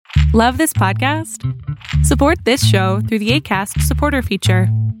Love this podcast? Support this show through the Acast supporter feature.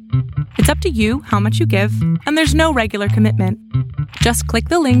 It's up to you how much you give, and there's no regular commitment. Just click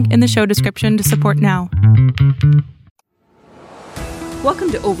the link in the show description to support now.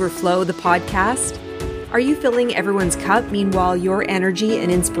 Welcome to Overflow, the podcast. Are you filling everyone's cup meanwhile your energy and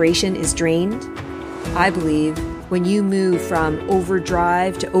inspiration is drained? I believe when you move from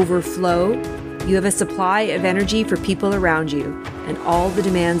overdrive to overflow, you have a supply of energy for people around you and all the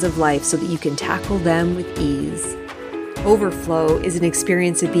demands of life so that you can tackle them with ease. Overflow is an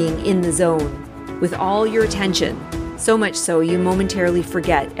experience of being in the zone with all your attention, so much so you momentarily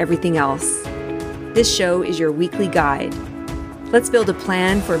forget everything else. This show is your weekly guide. Let's build a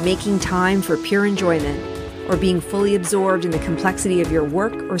plan for making time for pure enjoyment or being fully absorbed in the complexity of your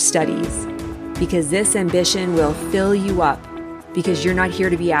work or studies, because this ambition will fill you up. Because you're not here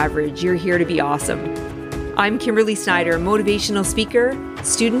to be average, you're here to be awesome. I'm Kimberly Snyder, motivational speaker,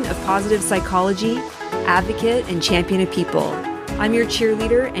 student of positive psychology, advocate, and champion of people. I'm your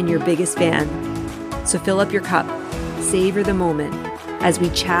cheerleader and your biggest fan. So fill up your cup, savor the moment as we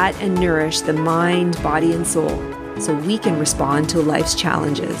chat and nourish the mind, body, and soul so we can respond to life's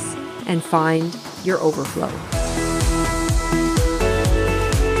challenges and find your overflow.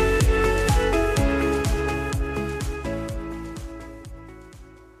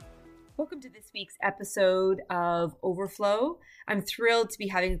 Welcome to this week's episode of Overflow. I'm thrilled to be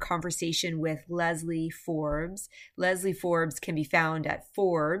having a conversation with Leslie Forbes. Leslie Forbes can be found at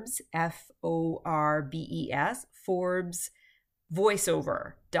Forbes, Forbes,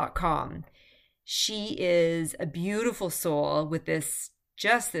 ForbesVoiceover.com. She is a beautiful soul with this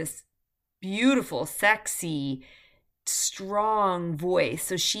beautiful, sexy, strong voice.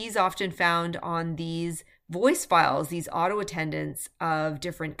 So she's often found on these voice files, these auto attendants of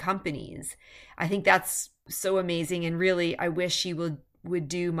different companies. I think that's so amazing. And really, I wish she would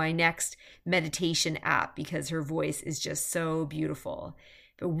do my next meditation app because her voice is just so beautiful.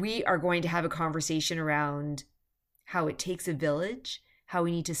 But we are going to have a conversation around how it takes a village, how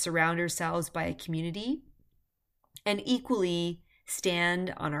we need to surround ourselves by a community, and equally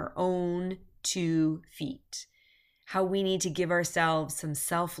stand on our own 2 feet. How we need to give ourselves some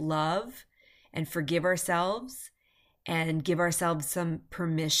self-love and forgive ourselves and give ourselves some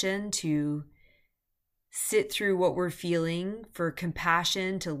permission to sit through what we're feeling, for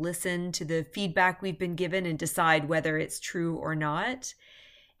compassion, to listen to the feedback we've been given and decide whether it's true or not.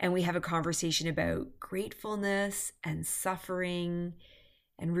 And we have a conversation about gratefulness and suffering,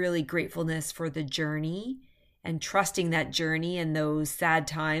 and really gratefulness for the journey and trusting that journey and those sad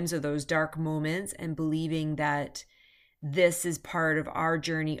times or those dark moments, and believing that this is part of our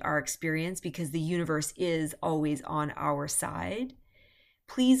journey, our experience, because the universe is always on our side.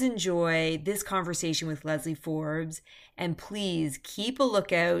 Please enjoy this conversation with Leslie Forbes, and please keep a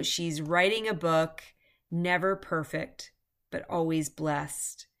lookout. She's writing a book, Never Perfect, but Always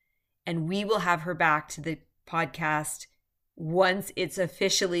Blessed. And we will have her back to the podcast once it's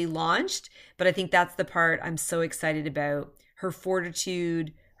officially launched. But I think that's the part I'm so excited about. Her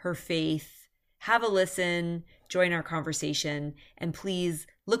fortitude, her faith. Have a listen, join our conversation, and please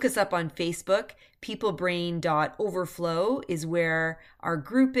look us up on Facebook. peoplebrain.overflow is where our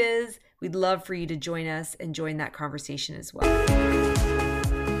group is. We'd love for you to join us and join that conversation as well.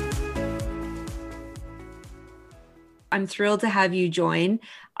 I'm thrilled to have you join.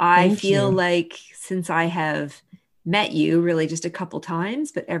 I feel like since I have met you really just a couple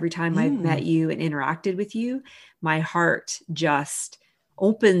times, but every time I've met you and interacted with you, my heart just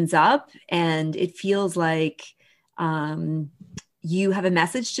opens up, and it feels like you have a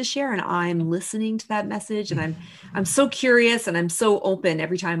message to share, and I'm listening to that message, and I'm so curious, and I'm so open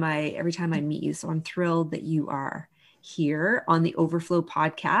every time I meet you. So I'm thrilled that you are here on the Overflow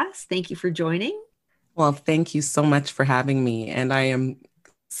podcast. Thank you for joining. Well, thank you so much for having me, and I am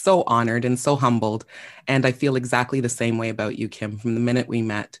so honored and so humbled, and I feel exactly the same way about you, Kim. From the minute we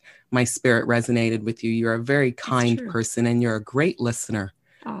met, my spirit resonated with you. You're a very kind person, and you're a great listener.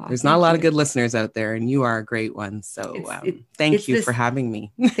 Oh, there's not a lot of good listeners out there, and you are a great one. So thank you for having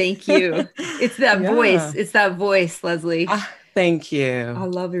me. Thank you. It's that voice. It's that voice, Leslie. Thank you. I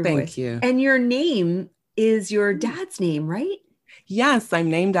love your voice. Thank you. And your name is your dad's name, right? Yes, I'm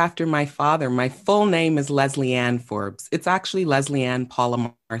named after my father. My full name is Leslie Ann Forbes. It's actually Leslie Ann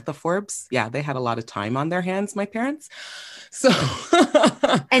Paula Martha Forbes. Yeah, they had a lot of time on their hands, my parents. So,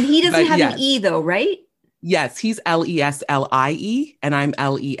 and he doesn't have an E though, right? Yes, he's Leslie, and I'm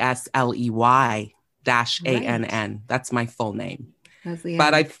Lesley-ANN. That's my full name.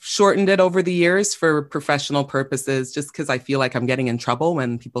 But I've shortened it over the years for professional purposes, just because I feel like I'm getting in trouble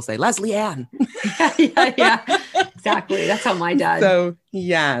when people say Leslie Ann. Yeah. exactly. That's how my dad. So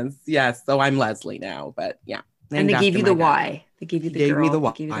yes. So I'm Leslie now, but yeah. And they gave you the Y. They gave you the girl. Gave me the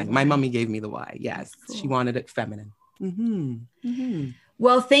Y. You the My Y. mommy gave me the Y. Yes. Cool. She wanted it feminine. Mm-hmm. Mm-hmm.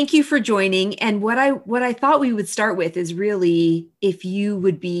 Well, thank you for joining. And what I thought we would start with is really if you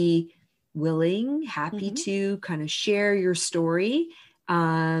would be willing, happy to kind of share your story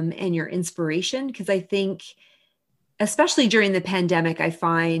and your inspiration. Because I think, especially during the pandemic, I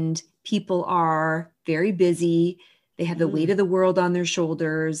find people are very busy. They have the weight of the world on their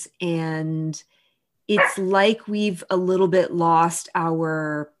shoulders. And it's like we've a little bit lost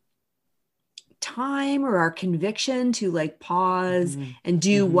our time or our conviction to like pause and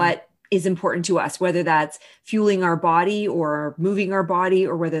do what is important to us, whether that's fueling our body or moving our body,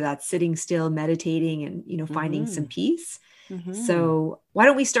 or whether that's sitting still, meditating and, you know, finding some peace. So why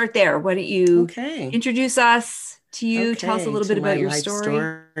don't we start there? Why don't you introduce us to you? Tell us a little bit about your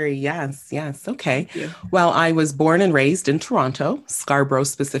story. Yes. Okay. Well, I was born and raised in Toronto, Scarborough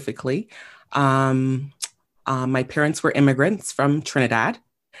specifically. My parents were immigrants from Trinidad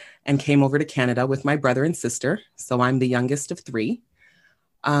and came over to Canada with my brother and sister. So I'm the youngest of three.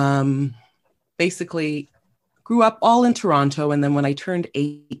 Basically grew up all in Toronto. And then when I turned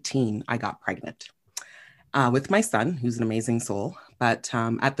 18, I got pregnant with my son, who's an amazing soul, but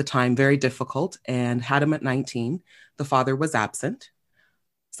at the time, very difficult, and had him at 19. The father was absent.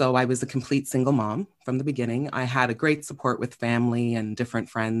 So I was a complete single mom from the beginning. I had a great support with family and different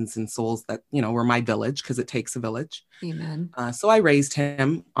friends and souls that, you know, were my village, because it takes a village. Amen. So I raised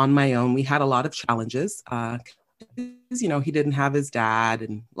him on my own. We had a lot of challenges because, you know, he didn't have his dad,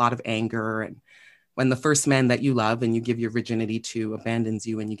 and a lot of anger. And when the first man that you love and you give your virginity to abandons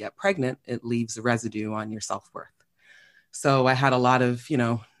you and you get pregnant, it leaves a residue on your self-worth. So I had a lot of, you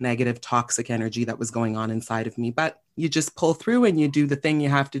know, negative, toxic energy that was going on inside of me, but you just pull through and you do the thing you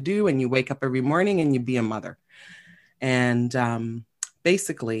have to do, and you wake up every morning and you be a mother. And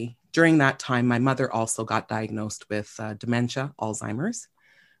basically during that time, my mother also got diagnosed with dementia, Alzheimer's.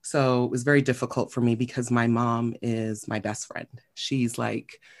 So it was very difficult for me because my mom is my best friend. She's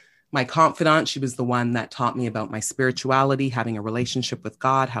like my confidant. She was the one that taught me about my spirituality, having a relationship with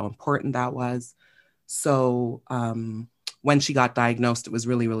God, how important that was. So when she got diagnosed, it was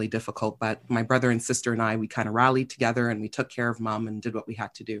really, really difficult. But my brother and sister and I, we kind of rallied together and we took care of mom and did what we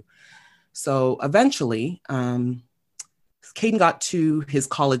had to do. So eventually, Caden got to his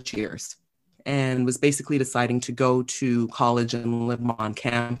college years and was basically deciding to go to college and live on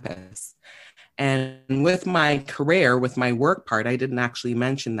campus. And with my career, with my work part, I didn't actually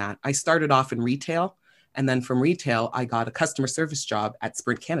mention that. I started off in retail. And then from retail, I got a customer service job at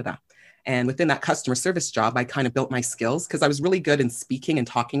Sprint Canada. And within that customer service job, I kind of built my skills because I was really good in speaking and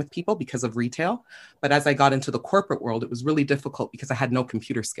talking with people because of retail. But as I got into the corporate world, it was really difficult because I had no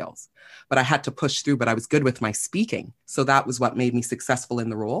computer skills, but I had to push through, but I was good with my speaking. So that was what made me successful in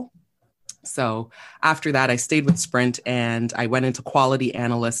the role. So after that, I stayed with Sprint and I went into quality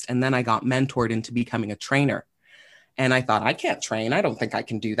analyst, and then I got mentored into becoming a trainer. And I thought, I can't train. I don't think I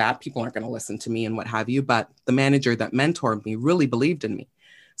can do that. People aren't going to listen to me and what have you. But the manager that mentored me really believed in me.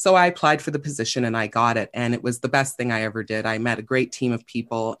 So I applied for the position and I got it. And it was the best thing I ever did. I met a great team of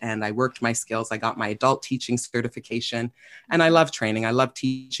people and I worked my skills. I got my adult teaching certification, and I love training. I love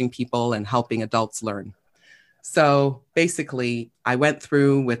teaching people and helping adults learn. So basically, I went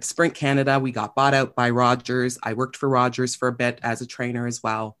through with Sprint Canada. We got bought out by Rogers. I worked for Rogers for a bit as a trainer as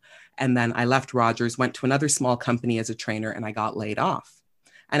well. And then I left Rogers, went to another small company as a trainer, and I got laid off.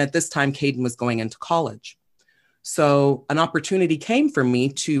 And at this time, Caden was going into college. So an opportunity came for me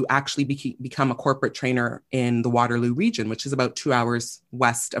to actually become a corporate trainer in the Waterloo region, which is about 2 hours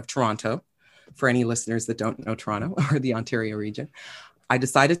west of Toronto, for any listeners that don't know Toronto or the Ontario region. I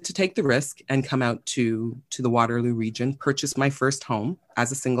decided to take the risk and come out to the Waterloo region, purchase my first home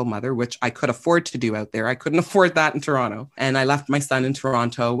as a single mother, which I could afford to do out there. I couldn't afford that in Toronto. And I left my son in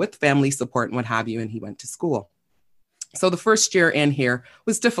Toronto with family support and what have you, and he went to school. So the first year in here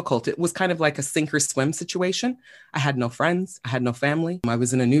was difficult. It was kind of like a sink or swim situation. I had no friends. I had no family. I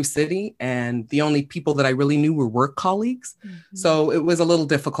was in a new city, and the only people that I really knew were work colleagues. Mm-hmm. So it was a little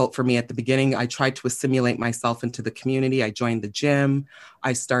difficult for me at the beginning. I tried to assimilate myself into the community. I joined the gym.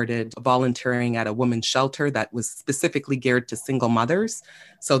 I started volunteering at a women's shelter that was specifically geared to single mothers.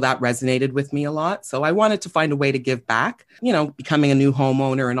 So that resonated with me a lot. So I wanted to find a way to give back, you know, becoming a new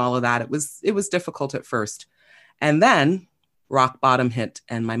homeowner and all of that. It was difficult at first. And then rock bottom hit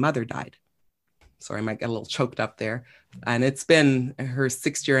and my mother died. Sorry, I might get a little choked up there. And it's been her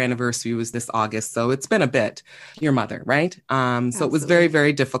 6th-year anniversary was this August. So it's been a bit, your mother, right? So it was very,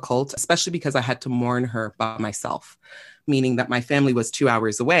 very difficult, especially because I had to mourn her by myself, meaning that my family was 2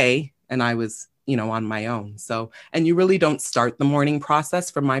 hours away and I was, on my own. So, and you really don't start the mourning process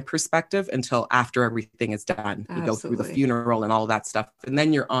from my perspective until after everything is done. Absolutely. You go through the funeral and all that stuff, and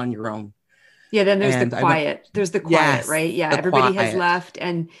then you're on your own. Yeah, then there's And the quiet. There's the quiet, yes, right? Yeah, the everybody has quiet. left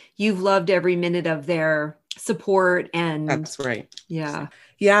and you've loved every minute of their support and That's right. yeah.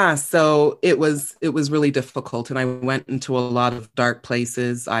 Yeah, so it was really difficult, and I went into a lot of dark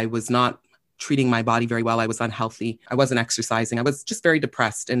places. I was not treating my body very well. I was unhealthy. I wasn't exercising. I was just very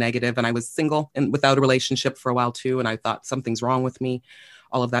depressed and negative, and I was single and without a relationship for a while too, and I thought something's wrong with me,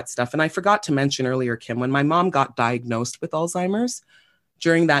 all of that stuff. And I forgot to mention earlier, Kim, when my mom got diagnosed with Alzheimer's,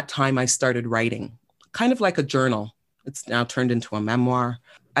 during that time I started writing, kind of like a journal. It's now turned into a memoir.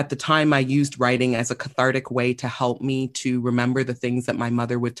 At the time, I used writing as a cathartic way to help me to remember the things that my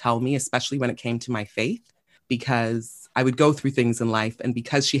mother would tell me, especially when it came to my faith, because I would go through things in life. And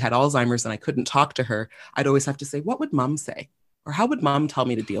because she had Alzheimer's and I couldn't talk to her, I'd always have to say, what would mom say? Or how would mom tell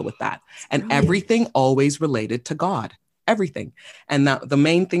me to deal with that? And Brilliant. Everything always related to God, everything. And the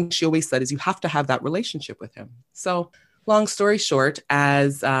main thing she always said is you have to have that relationship with him. So long story short,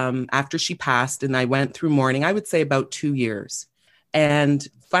 as after she passed and I went through mourning, I would say about 2 years. And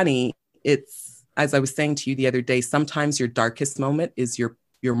funny, it's, as I was saying to you the other day, sometimes your darkest moment is your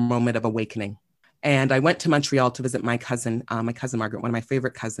moment of awakening. And I went to Montreal to visit my cousin Margaret, one of my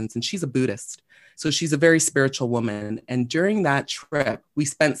favorite cousins, and she's a Buddhist. So she's a very spiritual woman. And during that trip, we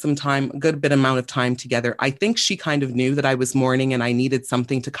spent some time, a good bit amount of time together. I think she kind of knew that I was mourning and I needed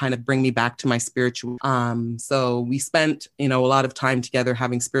something to kind of bring me back to my spiritual. So we spent, a lot of time together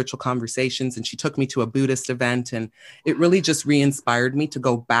having spiritual conversations, and she took me to a Buddhist event, and it really just re-inspired me to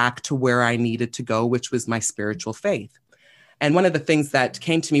go back to where I needed to go, which was my spiritual faith. And one of the things that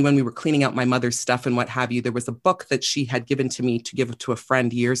came to me when we were cleaning out my mother's stuff and what have you, there was a book that she had given to me to give to a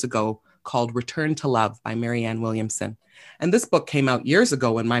friend years ago called Return to Love by Marianne Williamson. And this book came out years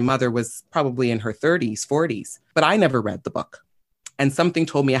ago when my mother was probably in her 30s, 40s, but I never read the book. And something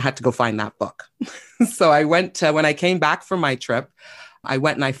told me I had to go find that book. So I went to, when I came back from my trip, I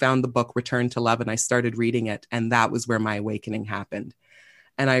went and I found the book Return to Love and I started reading it. And that was where my awakening happened.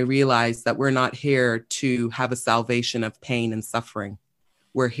 And I realized that we're not here to have a salvation of pain and suffering.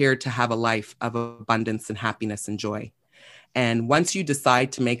 We're here to have a life of abundance and happiness and joy. And once you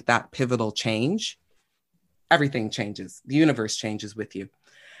decide to make that pivotal change, everything changes. The universe changes with you.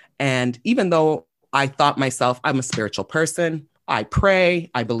 And even though I thought myself, I'm a spiritual person, I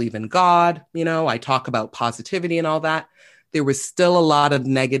pray, I believe in God, I talk about positivity and all that, there was still a lot of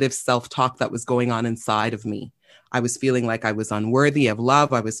negative self-talk that was going on inside of me. I was feeling like I was unworthy of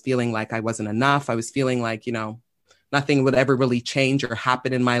love. I was feeling like I wasn't enough. I was feeling like, nothing would ever really change or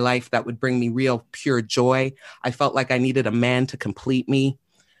happen in my life that would bring me real pure joy. I felt like I needed a man to complete me.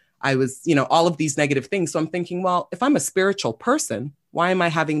 I was, all of these negative things. So I'm thinking, well, if I'm a spiritual person, why am I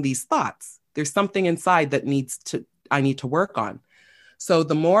having these thoughts? There's something inside that I need to work on. So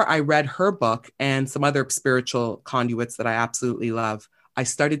the more I read her book and some other spiritual conduits that I absolutely love, I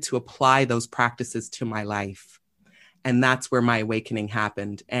started to apply those practices to my life. And that's where my awakening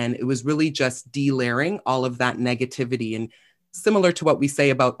happened. And it was really just delayering all of that negativity, and similar to what we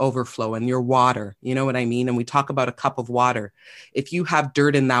say about overflow and your water, you know what I mean? And we talk about a cup of water. If you have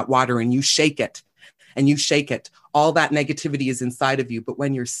dirt in that water and you shake it, all that negativity is inside of you. But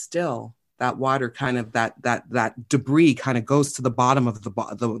when you're still, that water kind of, that debris kind of goes to the bottom of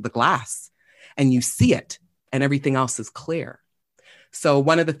the glass, and you see it and everything else is clear. So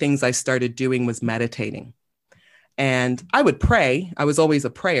one of the things I started doing was meditating. And I would pray. I was always a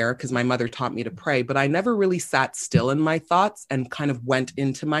prayer because my mother taught me to pray, but I never really sat still in my thoughts and kind of went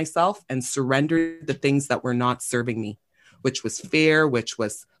into myself and surrendered the things that were not serving me, which was fear, which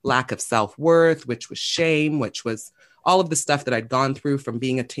was lack of self-worth, which was shame, which was all of the stuff that I'd gone through from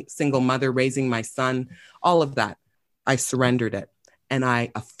being a single mother, raising my son, all of that. I surrendered it and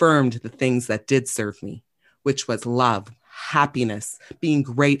I affirmed the things that did serve me, which was love, happiness, being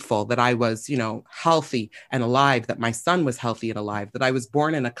grateful that I was, healthy and alive, that my son was healthy and alive, that I was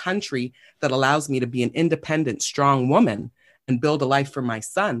born in a country that allows me to be an independent, strong woman and build a life for my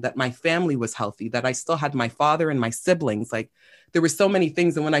son, that my family was healthy, that I still had my father and my siblings. Like there were so many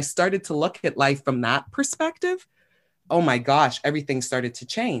things. And when I started to look at life from that perspective, oh my gosh, everything started to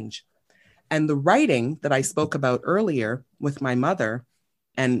change. And the writing that I spoke about earlier with my mother,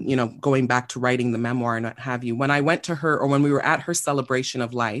 and, going back to writing the memoir and what have you, when I went to her, or when we were at her celebration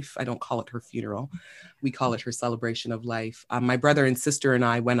of life, I don't call it her funeral, we call it her celebration of life. My brother and sister and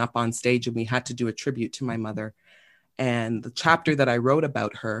I went up on stage and we had to do a tribute to my mother. And the chapter that I wrote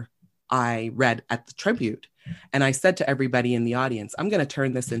about her, I read at the tribute. And I said to everybody in the audience, I'm going to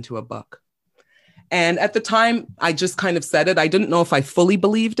turn this into a book. And at the time, I just kind of said it. I didn't know if I fully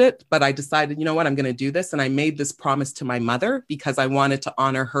believed it, but I decided, you know what, I'm going to do this. And I made this promise to my mother because I wanted to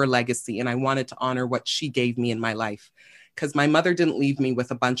honor her legacy and I wanted to honor what she gave me in my life. Because my mother didn't leave me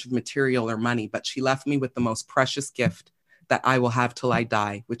with a bunch of material or money, but she left me with the most precious gift that I will have till I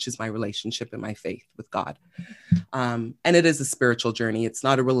die, which is my relationship and my faith with God. And it is a spiritual journey. It's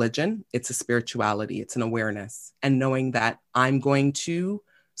not a religion. It's a spirituality. It's an awareness. And knowing that I'm going to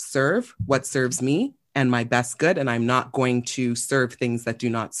serve what serves me and my best good, and I'm not going to serve things that do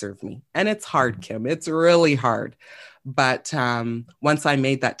not serve me. And it's hard, Kim. It's really hard. But once I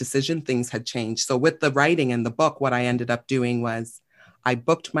made that decision, things had changed. So with the writing and the book, what I ended up doing was I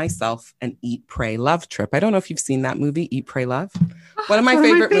booked myself an Eat, Pray, Love trip. I don't know if you've seen that movie, Eat, Pray, Love. One of my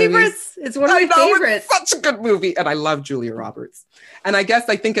favorite movies. It's one of my favorites. It's such a good movie. And I love Julia Roberts. And I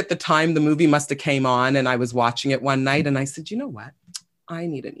think at the time the movie must have came on and I was watching it one night and I said, you know what? I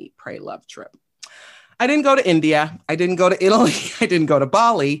need an Eat, Pray, Love trip. I didn't go to India. I didn't go to Italy. I didn't go to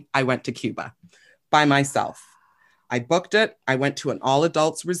Bali. I went to Cuba by myself. I booked it. I went to an all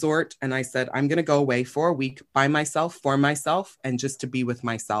adults resort and I said, I'm going to go away for a week by myself, for myself, and just to be with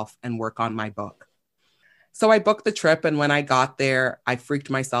myself and work on my book. So I booked the trip. And when I got there, I freaked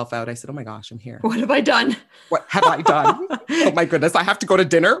myself out. I said, oh my gosh, I'm here. What have I done? What have I done? Oh my goodness. I have to go to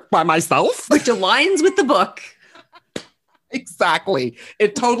dinner by myself. Which aligns with the book. Exactly.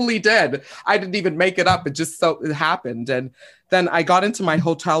 It totally did. I didn't even make it up. It just it happened. And then I got into my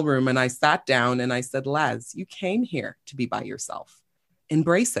hotel room and I sat down and I said, Les, you came here to be by yourself.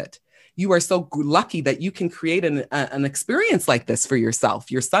 Embrace it. You are so lucky that you can create an experience like this for yourself.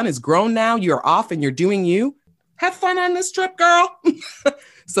 Your son is grown now. You're off and you're doing you. Have fun on this trip, girl.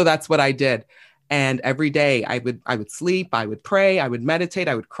 So that's what I did. And every day I would sleep, I would pray, I would meditate,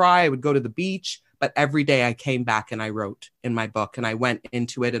 I would cry, I would go to the beach. But every day I came back and I wrote in my book and I went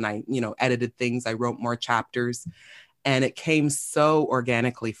into it and I, edited things. I wrote more chapters and it came so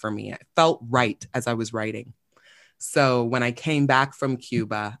organically for me. It felt right as I was writing. So when I came back from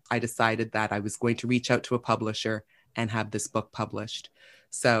Cuba, I decided that I was going to reach out to a publisher and have this book published.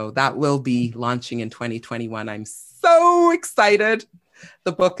 So that will be launching in 2021. I'm so excited.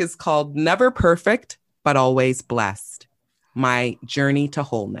 The book is called Never Perfect, but Always Blessed: My Journey to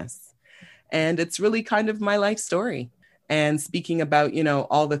Wholeness. And it's really kind of my life story. And speaking about,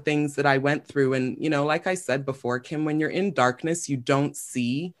 all the things that I went through. And, like I said before, Kim, when you're in darkness, you don't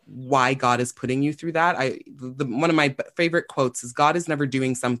see why God is putting you through that. One of my favorite quotes is, God is never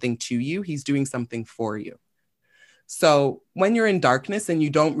doing something to you. He's doing something for you. So when you're in darkness and you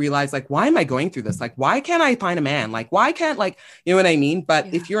don't realize, like, why am I going through this? Like, why can't I find a man? Like, why can't, you know what I mean?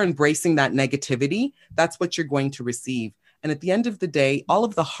 But if you're embracing that negativity, that's what you're going to receive. And at the end of the day, all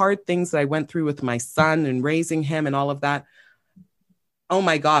of the hard things that I went through with my son and raising him and all of that, oh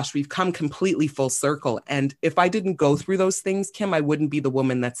my gosh, we've come completely full circle. And if I didn't go through those things, Kim, I wouldn't be the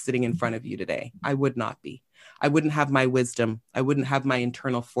woman that's sitting in front of you today. I would not be. I wouldn't have my wisdom. I wouldn't have my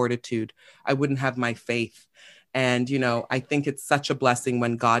internal fortitude. I wouldn't have my faith. And, I think it's such a blessing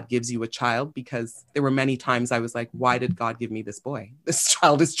when God gives you a child, because there were many times I was like, why did God give me this boy? This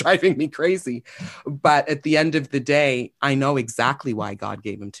child is driving me crazy. But at the end of the day, I know exactly why God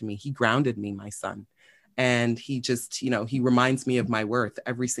gave him to me. He grounded me, my son. And he just, he reminds me of my worth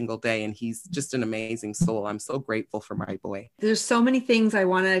every single day. And he's just an amazing soul. I'm so grateful for my boy. There's so many things I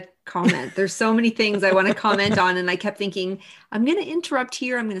want to comment. There's so many things I want to comment on. And I kept thinking, I'm going to interrupt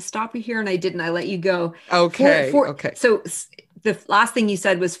here. I'm going to stop you here. And I didn't. I let you go. Okay. Okay. So the last thing you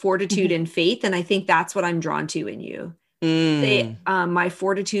said was fortitude and faith. And I think that's what I'm drawn to in you. Say, my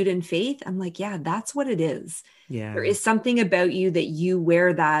fortitude and faith. I'm like, yeah, that's what it is. Yeah. There is something about you that you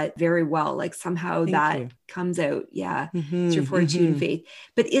wear that very well. Like somehow comes out. Yeah. It's your fortitude and faith.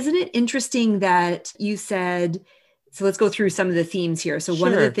 But isn't it interesting that you said, so let's go through some of the themes here. So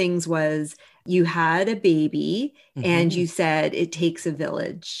one of the things was you had a baby and you said it takes a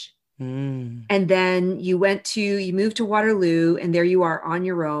village. And then you moved to Waterloo and there you are on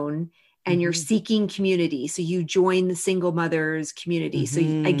your own. And you're seeking community. So you join the single mothers community. So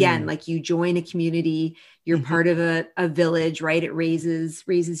again, like you join a community, you're part of a village, right? It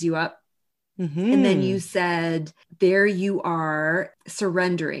raises you up. And then you said, there you are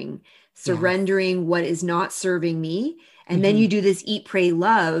surrendering what is not serving me. And then you do this eat, pray,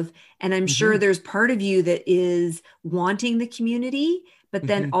 love. And I'm sure there's part of you that is wanting the community, but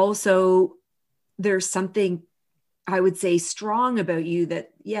then also there's something, I would say, strong about you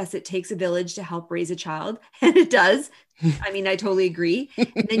that, yes, it takes a village to help raise a child. And it does. I mean, I totally agree.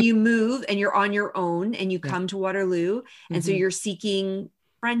 And then you move and you're on your own and you come to Waterloo. And so you're seeking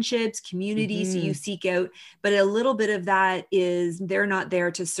friendships, community. So you seek out, but a little bit of that is they're not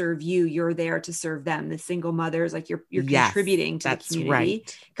there to serve you. You're there to serve them. The single mothers, like you're contributing to the community,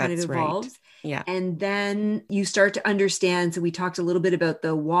 kind of evolves. Right. Yeah. And then you start to understand. So we talked a little bit about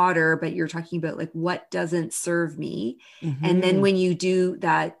the water, but you're talking about like, what doesn't serve me? And then when you do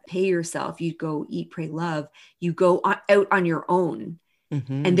that, pay yourself, you go eat, pray, love, you go out on your own.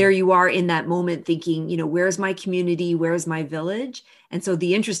 And there you are in that moment thinking, you know, where's my community? Where's my village? And so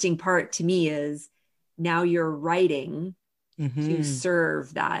the interesting part to me is now you're writing to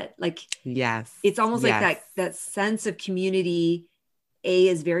serve that. Like, yes, it's almost like that sense of community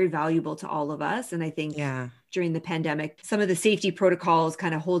is very valuable to all of us. And I think during the pandemic, some of the safety protocols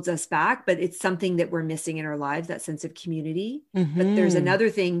kind of holds us back, but it's something that we're missing in our lives, that sense of community. But there's another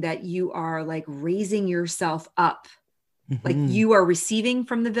thing that you are like raising yourself up. Like you are receiving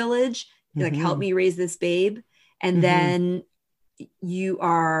from the village, like, help me raise this babe. And then you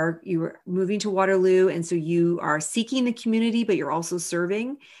are moving to Waterloo. And so you are seeking the community, but you're also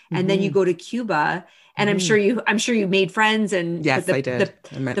serving. And then you go to Cuba. And I'm sure you made friends. And yes, I did.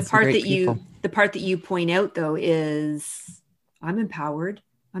 I met the part that you point out though is I'm empowered.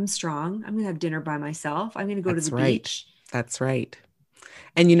 I'm strong. I'm going to have dinner by myself. I'm going to go to the beach. That's right.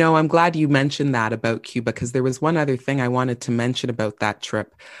 And, you know, I'm glad you mentioned that about Cuba, because there was one other thing I wanted to mention about that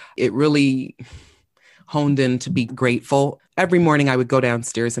trip. It really honed in to be grateful. Every morning I would go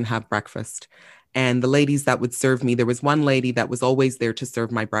downstairs and have breakfast. And the ladies that would serve me, there was one lady that was always there to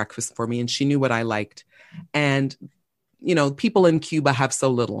serve my breakfast for me, and she knew what I liked. And, you know, people in Cuba have so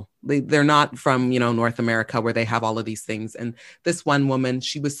little. They're not from, you know, North America where they have all of these things. And this one woman,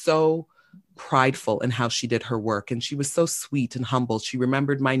 she was so prideful in how she did her work. And she was so sweet and humble. She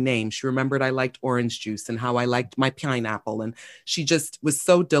remembered my name. She remembered I liked orange juice and how I liked my pineapple. And she just was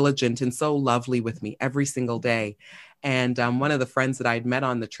so diligent and so lovely with me every single day. And one of the friends that I had met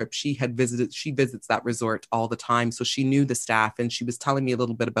on the trip, she visits that resort all the time. So she knew the staff, and she was telling me a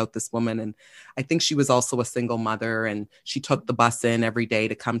little bit about this woman. And I think she was also a single mother, and she took the bus in every day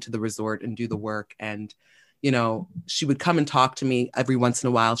to come to the resort and do the work. And you know, she would come and talk to me every once in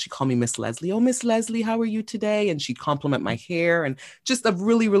a while. She'd call me Miss Leslie. Oh, Miss Leslie, how are you today? And she'd compliment my hair, and just a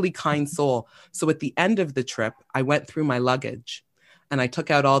really, really kind soul. So at the end of the trip, I went through my luggage and I took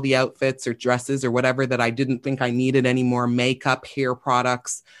out all the outfits or dresses or whatever that I didn't think I needed anymore, makeup, hair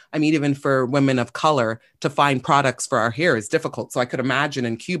products. I mean, even for women of color to find products for our hair is difficult. So I could imagine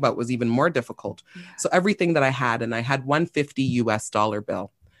in Cuba, it was even more difficult. Yeah. So everything that I had, and I had $150 US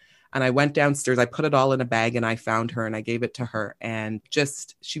bill. And I went downstairs, I put it all in a bag, and I found her and I gave it to her. And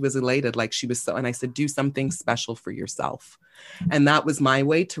just, she was elated. Like she was so, and I said, do something special for yourself. And that was my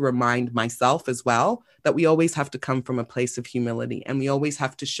way to remind myself as well that we always have to come from a place of humility, and we always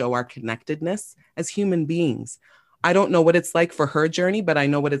have to show our connectedness as human beings. I don't know what it's like for her journey, but I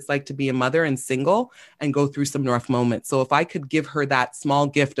know what it's like to be a mother and single and go through some rough moments. So if I could give her that small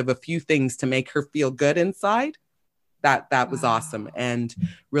gift of a few things to make her feel good inside, that was awesome. And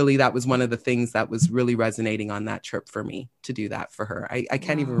really, that was one of the things that was really resonating on that trip for me, to do that for her. I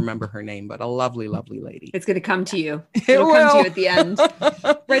can't even remember her name, but a lovely, lovely lady. It's going to come to you. It'll come to you at the end,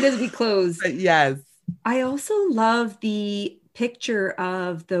 right as we close. Yes. I also love the picture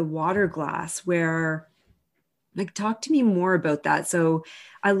of the water glass where, like, talk to me more about that. So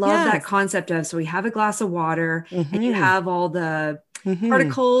I love that concept of, so we have a glass of water and you have all the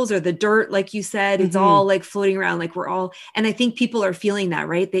particles or the dirt, like you said, it's all like floating around, like we're all, and I think people are feeling that,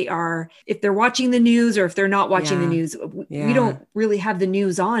 right? They are, if they're watching the news or if they're not watching the news, we don't really have the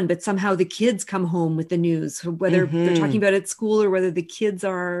news on, but somehow the kids come home with the news, whether they're talking about it at school or whether the kids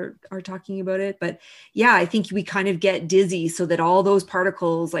are talking about it. But yeah, I think we kind of get dizzy, so that all those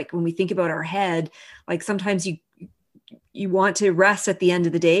particles, like when we think about our head, like sometimes you want to rest at the end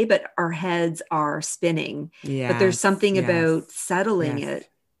of the day, but our heads are spinning. But there's something about settling it.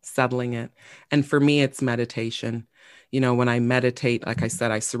 Settling it. And for me, it's meditation. You know, when I meditate, like I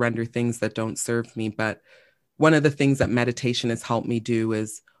said, I surrender things that don't serve me. But one of the things that meditation has helped me do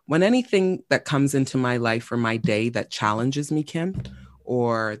is, when anything that comes into my life or my day that challenges me, Kim,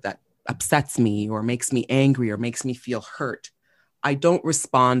 or that upsets me or makes me angry or makes me feel hurt, I don't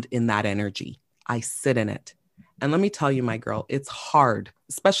respond in that energy. I sit in it. And let me tell you, my girl, it's hard,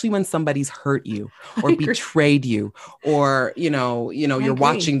 especially when somebody's hurt you or betrayed you, or, you're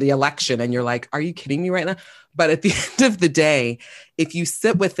watching the election and you're like, are you kidding me right now? But at the end of the day, if you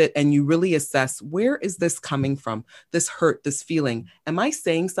sit with it and you really assess, where is this coming from? This hurt, this feeling, am I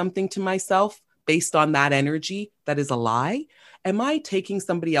saying something to myself based on that energy that is a lie? Am I taking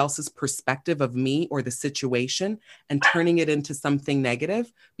somebody else's perspective of me or the situation and turning it into something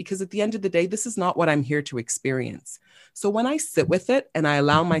negative? Because at the end of the day, this is not what I'm here to experience. So when I sit with it and I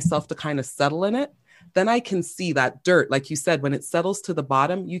allow myself to kind of settle in it, then I can see that dirt. Like you said, when it settles to the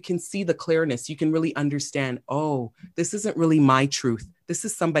bottom, you can see the clearness. You can really understand, oh, this isn't really my truth. This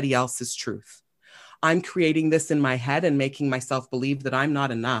is somebody else's truth. I'm creating this in my head and making myself believe that I'm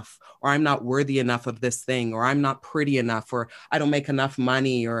not enough, or I'm not worthy enough of this thing, or I'm not pretty enough, or I don't make enough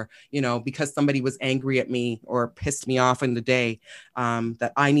money, or, because somebody was angry at me or pissed me off in the day,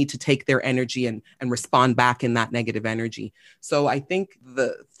 that I need to take their energy and respond back in that negative energy. So I think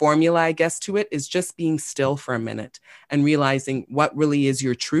the formula, I guess, to it is just being still for a minute and realizing what really is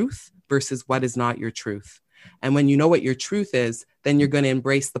your truth versus what is not your truth. And when you know what your truth is, then you're going to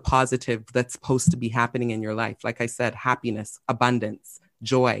embrace the positive that's supposed to be happening in your life. Like I said, happiness, abundance,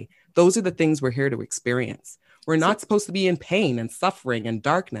 joy. Those are the things we're here to experience. We're not supposed to be in pain and suffering and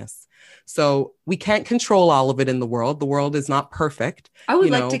darkness. So we can't control all of it in the world. The world is not perfect. I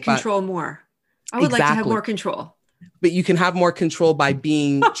would like to control more. I would like to have more control. But you can have more control by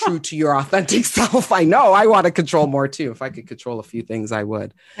being true to your authentic self. I know I want to control more too. If I could control a few things, I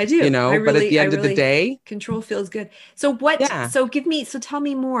would. I do. But at the end of the day, control feels good. So what, so tell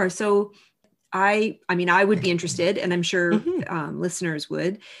me more. So I would be interested, and I'm sure listeners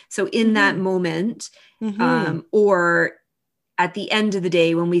would. So in that moment, or at the end of the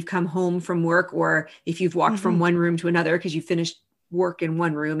day, when we've come home from work, or if you've walked from one room to another, because you finished work in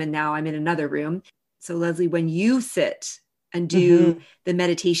one room and now I'm in another room. So Leslie, when you sit and do the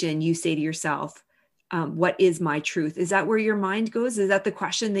meditation and you say to yourself, what is my truth? Is that where your mind goes? Is that the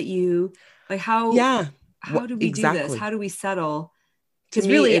question that you like, how do we do this? How do we settle? Because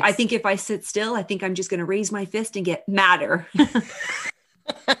really, I think if I sit still, I think I'm just going to raise my fist and get madder.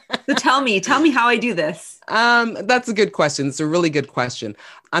 So tell me how I do this. That's a good question. It's a really good question.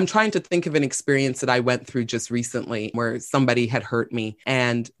 I'm trying to think of an experience that I went through just recently where somebody had hurt me.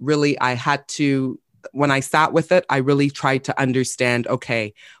 And really, I had to, when I sat with it, I really tried to understand,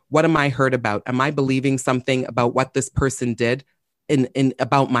 okay, what am I hurt about? Am I believing something about what this person did in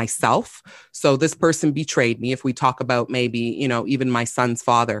about myself? So this person betrayed me. If we talk about maybe, even my son's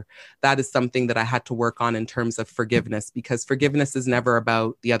father, that is something that I had to work on in terms of forgiveness, because forgiveness is never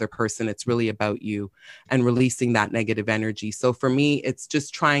about the other person. It's really about you and releasing that negative energy. So for me, it's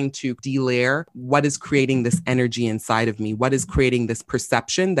just trying to delayer what is creating this energy inside of me, what is creating this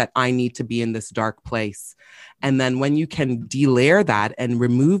perception that I need to be in this dark place. And then when you can delayer that and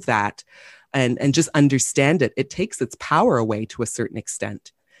remove that, and just understand it, it takes its power away to a certain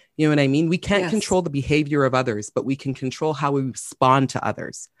extent. You know what I mean? We can't control the behavior of others, but we can control how we respond to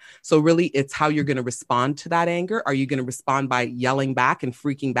others. So really, it's how you're going to respond to that anger. Are you going to respond by yelling back and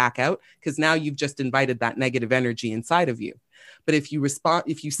freaking back out? Because now you've just invited that negative energy inside of you. But if you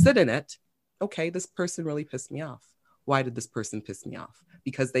sit in it, okay, this person really pissed me off. Why did this person piss me off?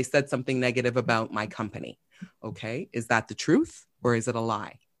 Because they said something negative about my company. Okay, is that the truth or is it a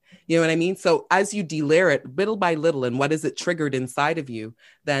lie? You know what I mean? So as you delayer it little by little, and what is it triggered inside of you,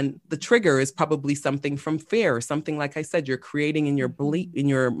 then the trigger is probably something from fear, or something, like I said, you're creating in your belief, in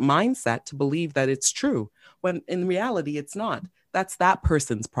your mindset to believe that it's true, when in reality, it's not. That's that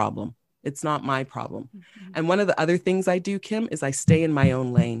person's problem. It's not my problem. And one of the other things I do, Kim, is I stay in my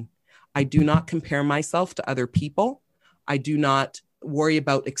own lane. I do not compare myself to other people. I do not worry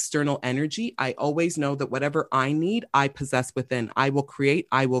about external energy. I always know that whatever I need, I possess within. I will create,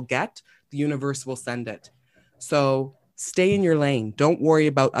 I will get, the universe will send it. So stay in your lane. Don't worry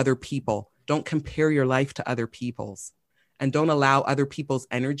about other people. Don't compare your life to other people's, and don't allow other people's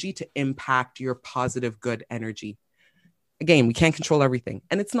energy to impact your positive, good energy. Again, we can't control everything,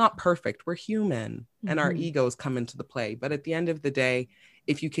 and it's not perfect. We're human, and our egos come into the play. But at the end of the day,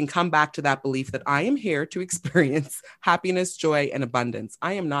 if you can come back to that belief that I am here to experience happiness, joy, and abundance,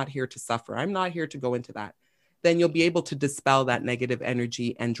 I am not here to suffer, I'm not here to go into that, then you'll be able to dispel that negative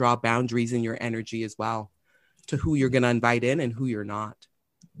energy and draw boundaries in your energy as well to who you're going to invite in and who you're not.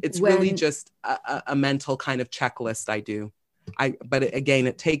 It's really just a mental kind of checklist I do. But again,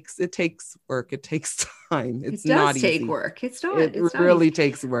 it takes work. It takes time. It's not easy. It does take work. It's not. It really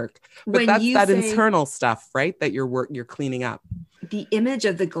takes work. But that's that internal stuff, right? That you're cleaning up. The image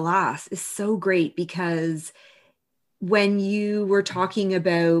of the glass is so great, because when you were talking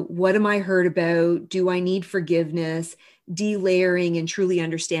about what am I hurt about? Do I need forgiveness? Delayering and truly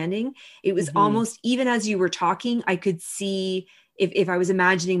understanding. It was almost, even as you were talking, I could see, if I was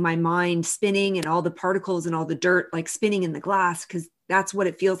imagining my mind spinning and all the particles and all the dirt like spinning in the glass, because that's what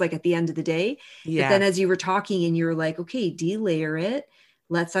it feels like at the end of the day. But then as you were talking and you were like, okay, delayer it,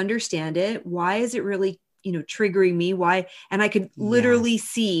 Let's understand it. Why is it really, triggering me? Why? And I could literally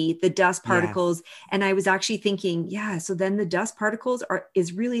see the dust particles. Yes. And I was actually thinking, so then the dust particles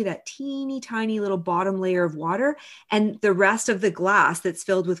is really that teeny tiny little bottom layer of water. And the rest of the glass that's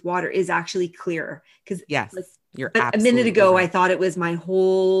filled with water is actually clear. Because a minute ago, right. I thought it was my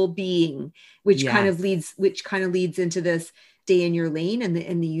whole being, which kind of leads into this stay in your lane, and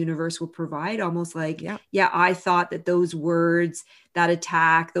the universe will provide. Almost like, I thought that those words, that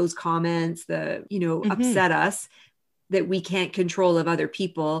attack, those comments, upset us, that we can't control of other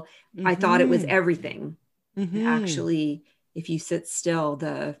people. I thought it was everything. Actually, if you sit still,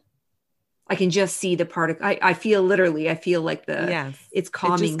 I can just see the particle. I feel like it's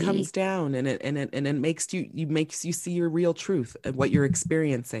calming. It just comes down, and it makes you see your real truth and what you're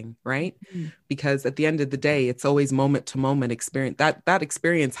experiencing, right? Mm-hmm. Because at the end of the day, it's always moment to moment experience. That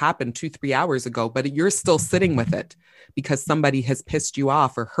experience happened 2-3 hours ago, but you're still sitting with it because somebody has pissed you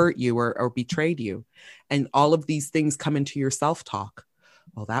off or hurt you or betrayed you, and all of these things come into your self-talk.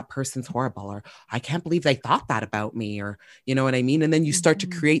 Well, that person's horrible, or I can't believe they thought that about me, or you know what I mean? And then you start to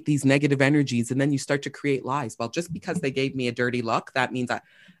create these negative energies, and then you start to create lies. Well, just because they gave me a dirty look, that means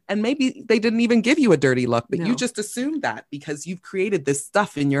and maybe they didn't even give you a dirty look, but you just assumed that because you've created this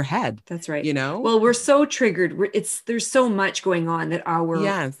stuff in your head. That's right. Well, we're so triggered. There's so much going on that I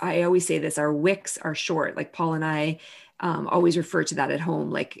always say this, our wicks are short. Like Paul and I always refer to that at home.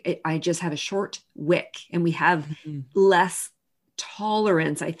 Like I just have a short wick, and we have less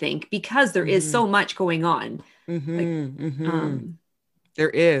tolerance, I think, because there is so much going on. There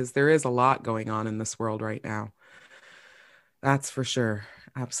is a lot going on in this world right now. That's for sure.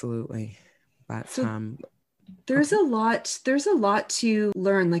 Absolutely. But there's a lot to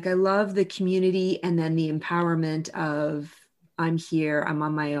learn. Like I love the community, and then the empowerment of I'm here, I'm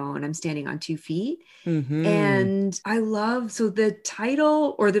on my own, I'm standing on 2 feet. And I love, so the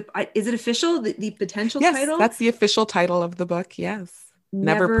title, or is it official? The potential title? Yes, that's the official title of the book. Yes.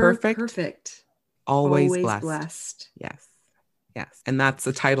 Never perfect. Always blessed. Yes. And that's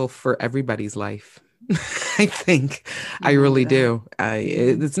the title for everybody's life. I think. I really do.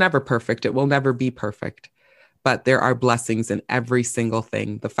 It's never perfect. It will never be perfect. But there are blessings in every single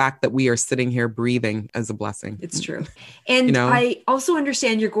thing. The fact that we are sitting here breathing is a blessing. It's true. And I also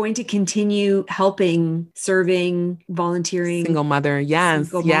understand you're going to continue helping, serving, volunteering. Single mother.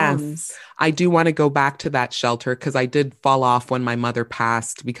 Yes. Moms. I do want to go back to that shelter because I did fall off when my mother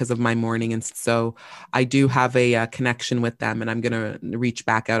passed because of my mourning. And so I do have a connection with them, and I'm going to reach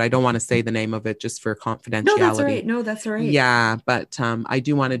back out. I don't want to say the name of it just for confidentiality. No, that's all right. Yeah. But I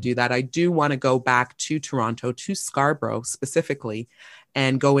do want to do that. I do want to go back to Toronto, to Scarborough specifically,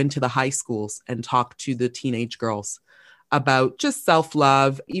 and go into the high schools and talk to the teenage girls about just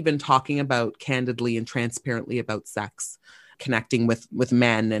self-love, even talking about candidly and transparently about sex, connecting with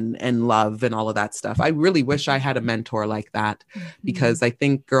men and love and all of that stuff. I really wish I had a mentor like that, because I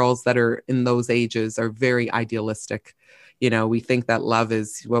think girls that are in those ages are very idealistic. We think that love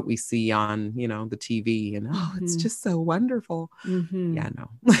is what we see on, the TV, and it's just so wonderful. Yeah, no.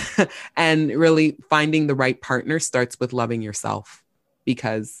 And really finding the right partner starts with loving yourself,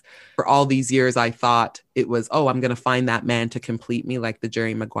 because for all these years I thought it was, I'm going to find that man to complete me, like the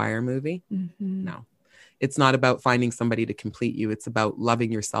Jerry Maguire movie. No, it's not about finding somebody to complete you. It's about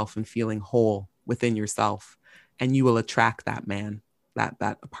loving yourself and feeling whole within yourself, and you will attract that man, that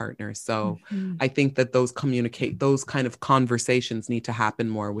partner. So I think that those kind of conversations need to happen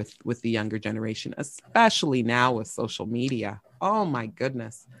more with the younger generation, especially now with social media. Oh my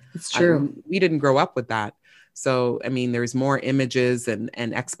goodness. It's true. We didn't grow up with that. So, I mean, there's more images and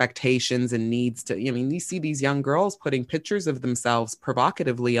expectations and needs to, you see these young girls putting pictures of themselves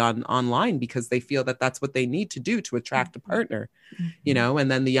provocatively online because they feel that that's what they need to do to attract a partner,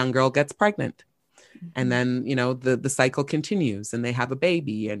 and then the young girl gets pregnant. And then, the cycle continues, and they have a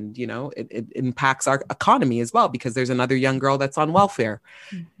baby, and, it impacts our economy as well, because there's another young girl that's on welfare.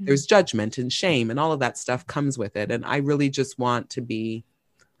 There's judgment and shame, and all of that stuff comes with it. And I really just want to be,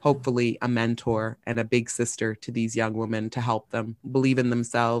 hopefully, a mentor and a big sister to these young women, to help them believe in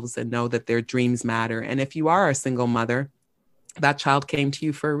themselves and know that their dreams matter. And if you are a single mother, that child came to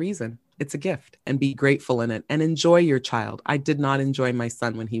you for a reason. It's a gift, and be grateful in it and enjoy your child. I did not enjoy my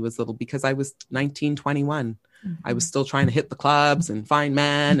son when he was little because I was 19, 21. I was still trying to hit the clubs and find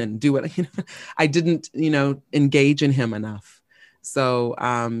men and do it. I didn't, engage in him enough. So,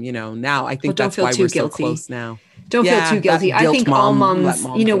 now I think that's why we're so close now. Don't feel too guilty. I think all moms,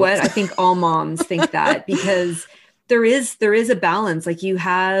 what? I think all moms think that, because there is a balance. Like, you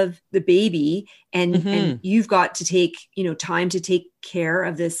have the baby, and you've got to take, time to take care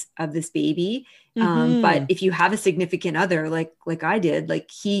of this baby. But if you have a significant other, like I did, like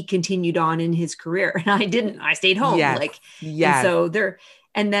he continued on in his career and I didn't, I stayed home. And so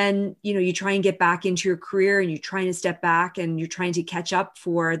and then, you try and get back into your career and you're trying to step back and you're trying to catch up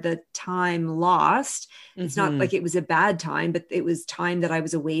for the time lost. It's not like it was a bad time, but it was time that I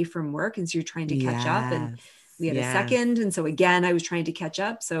was away from work. And so you're trying to catch up, and we had a second. And so again, I was trying to catch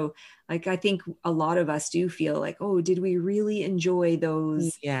up. So like, I think a lot of us do feel like, oh, did we really enjoy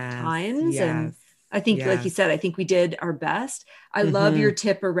those times? And I think, like you said, I think we did our best. I love your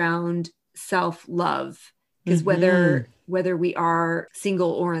tip around self-love, because whether we are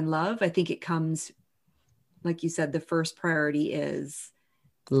single or in love, I think it comes, like you said, the first priority is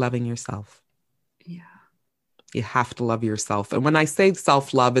loving yourself. Yeah. You have to love yourself. And when I say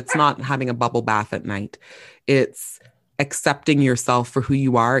self-love, it's not having a bubble bath at night. It's accepting yourself for who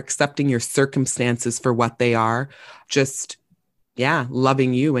you are, accepting your circumstances for what they are, just,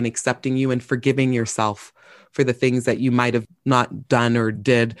 loving you and accepting you and forgiving yourself for the things that you might have not done or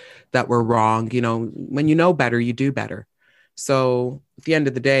did that were wrong. When you know better, you do better. So at the end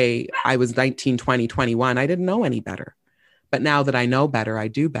of the day, I was 19, 20, 21. I didn't know any better. But now that I know better, I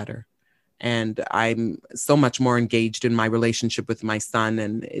do better. And I'm so much more engaged in my relationship with my son.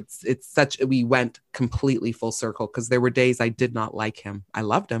 And we went completely full circle, because there were days I did not like him. I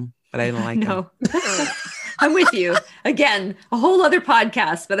loved him, but I didn't like him. I'm with you. Again, a whole other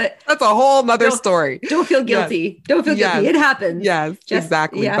podcast, but that's a whole nother story. Don't feel guilty. Yes. Don't feel guilty. It happens. Yes,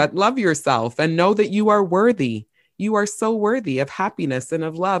 exactly. Yeah. But love yourself and know that you are worthy. You are so worthy of happiness and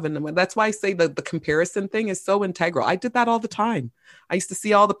of love. And that's why I say that the comparison thing is so integral. I did that all the time. I used to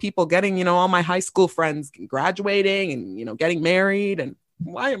see all the people getting, all my high school friends graduating and, getting married. And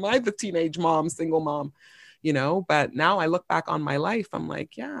why am I the teenage mom, single mom, but now I look back on my life. I'm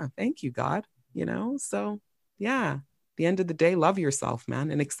like, thank you, God, so at the end of the day, love yourself,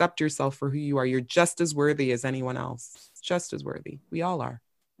 man, and accept yourself for who you are. You're just as worthy as anyone else, just as worthy. We all are.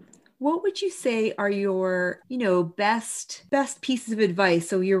 What would you say are your, best pieces of advice?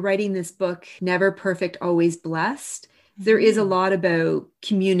 So you're writing this book, Never Perfect, Always Blessed. There is a lot about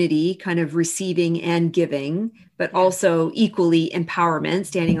community, kind of receiving and giving, but also equally empowerment,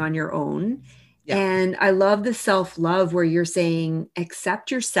 standing on your own. Yeah. And I love the self-love where you're saying, accept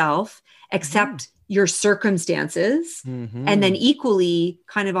yourself, accept your circumstances. And then equally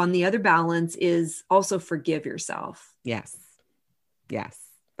kind of on the other balance is also forgive yourself. Yes.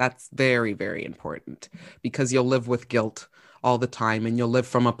 That's very, very important, because you'll live with guilt all the time, and you'll live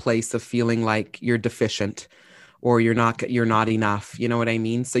from a place of feeling like you're deficient or you're not enough. You know what I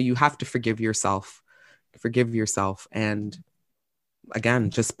mean? So you have to forgive yourself, and again,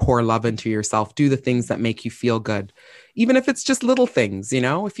 just pour love into yourself. Do the things that make you feel good. Even if it's just little things,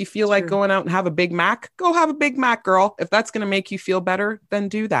 if you feel like going out and have a Big Mac, go have a Big Mac, girl. If that's going to make you feel better, then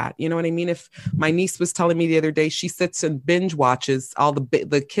do that. You know what I mean? If my niece was telling me the other day, she sits and binge watches all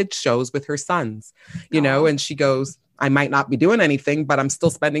the kids shows with her sons, and she goes, I might not be doing anything, but I'm still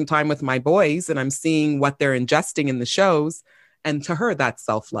spending time with my boys and I'm seeing what they're ingesting in the shows. And to her, that's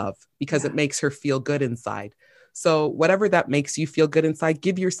self-love, because it makes her feel good inside. So whatever that makes you feel good inside,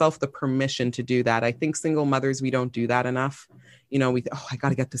 give yourself the permission to do that. I think single mothers, we don't do that enough. I got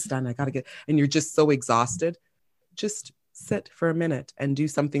to get this done. And you're just so exhausted. Just sit for a minute and do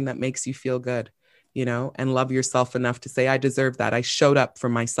something that makes you feel good, and love yourself enough to say, I deserve that. I showed up for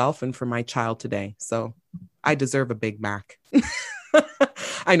myself and for my child today. So I deserve a Big Mac.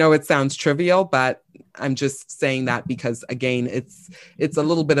 I know it sounds trivial, but I'm just saying that because, again, it's a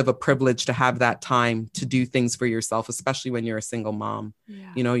little bit of a privilege to have that time to do things for yourself, especially when you're a single mom.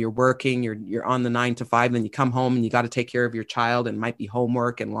 Yeah. You're working, you're on the 9 to 5, then you come home and you got to take care of your child, and it might be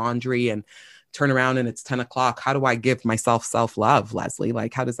homework and laundry, and turn around and it's 10 o'clock. How do I give myself self-love, Leslie?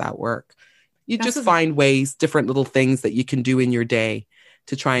 Like, how does that work? Find ways, different little things that you can do in your day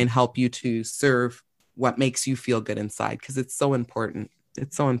to try and help you to serve what makes you feel good inside, because it's so important.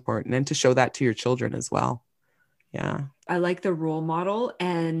 It's so important. And to show that to your children as well. Yeah. I like the role model.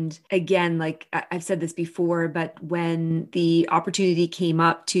 And again, like I've said this before, but when the opportunity came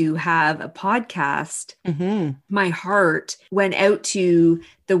up to have a podcast, my heart went out to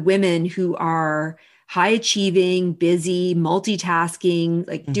the women who are high achieving, busy, multitasking,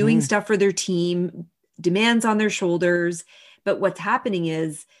 like doing stuff for their team, demands on their shoulders. But what's happening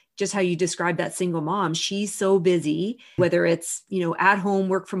is, just how you describe that single mom, she's so busy, whether it's, at home,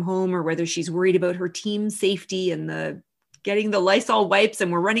 work from home, or whether she's worried about her team's safety and getting the Lysol wipes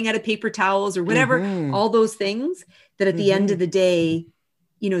and we're running out of paper towels or whatever, all those things, that at the end of the day,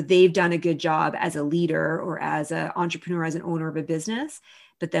 they've done a good job as a leader or as an entrepreneur, as an owner of a business.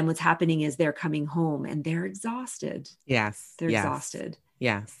 But then what's happening is they're coming home and they're exhausted. Yes. They're exhausted.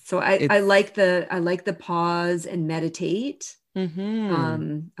 Yes. So I like the pause and meditate.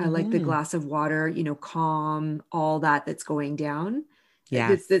 I like the glass of water, calm all that's going down,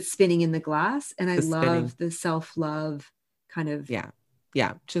 Yes. that's spinning in the glass. And I love spinning. the self-love kind of.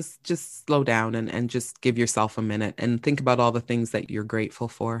 Yeah. Just slow down and just give yourself a minute and think about all the things that you're grateful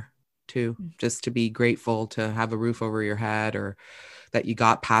for too. Just to be grateful to have a roof over your head, or that you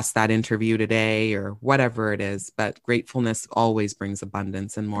got past that interview today, or whatever it is. But gratefulness always brings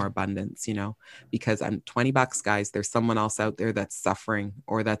abundance and more abundance, because I'm $20, guys. There's someone else out there that's suffering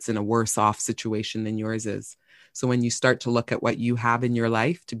or that's in a worse off situation than yours is. So when you start to look at what you have in your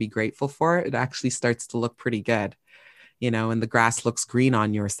life to be grateful for, it actually starts to look pretty good, and the grass looks green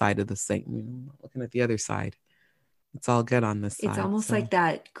on your side of the same, looking at the other side. It's all good on this side. It's almost like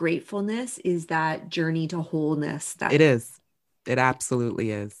that gratefulness is that journey to wholeness. It is. It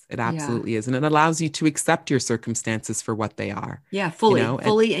absolutely is. It absolutely is. And it allows you to accept your circumstances for what they are. Yeah, fully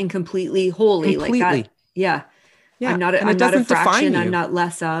and completely wholly. Completely. Like that. Yeah. Yeah. I'm not a fraction. I'm not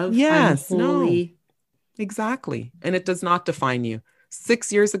less of. Yes. I'm wholly. No. Exactly. And it does not define you.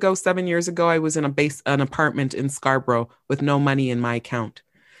 7 years ago, I was in an apartment in Scarborough with no money in my account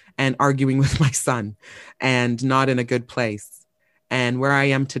and arguing with my son and not in a good place. And where I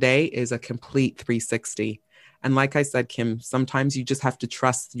am today is a complete 360. And like I said, Kim, sometimes you just have to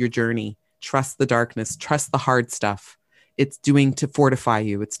trust your journey, trust the darkness, trust the hard stuff. It's doing to fortify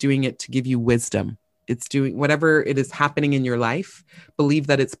you. It's doing it to give you wisdom. It's doing whatever it is happening in your life. Believe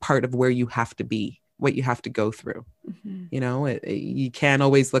that it's part of where you have to be, what you have to go through. You can't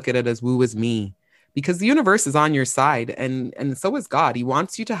always look at it as woo is me, because the universe is on your side, and so is God. He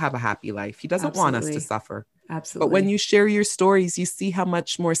wants you to have a happy life. He doesn't want us to suffer. Absolutely. But when you share your stories, you see how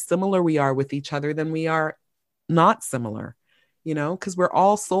much more similar we are with each other than we are not similar, because we're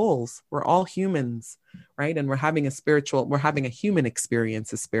all souls, we're all humans, right? And we're having a human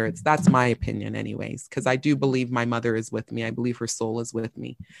experience as spirits. That's my opinion anyways, because I do believe my mother is with me. I believe her soul is with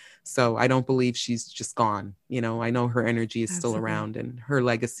me. So I don't believe she's just gone. I know her energy is still around, and her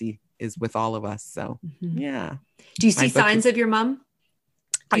legacy is with all of us. So yeah. Do you see signs of your mom?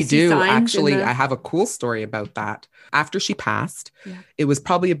 I do. Actually, I have a cool story about that. After she passed, it was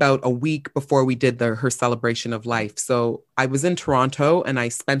probably about a week before we did her celebration of life. So I was in Toronto, and I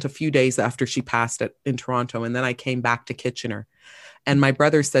spent a few days after she passed in Toronto. And then I came back to Kitchener. And my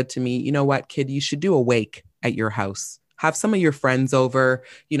brother said to me, you know what, kid, you should do a wake at your house. Have some of your friends over,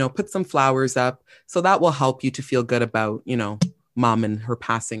 put some flowers up. So that will help you to feel good about, mom and her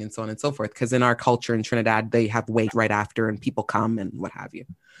passing and so on and so forth. Because in our culture in Trinidad, they have wake right after and people come and what have you.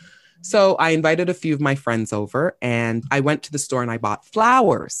 So I invited a few of my friends over, and I went to the store and I bought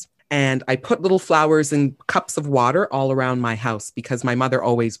flowers, and I put little flowers in cups of water all around my house, because my mother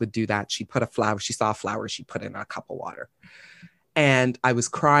always would do that. She saw a flower, she put in a cup of water. And I was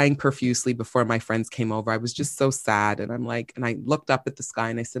crying profusely before my friends came over. I was just so sad. And I looked up at the sky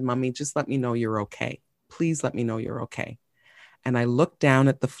and I said, Mommy, just let me know you're okay. Please let me know you're okay. And I looked down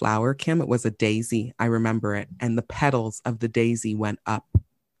at the flower, Kim. It was a daisy. I remember it. And the petals of the daisy went up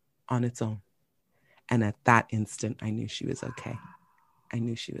on its own. And at that instant, I knew she was okay.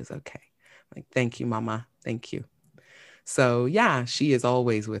 Thank you, Mama. Thank you. So yeah, she is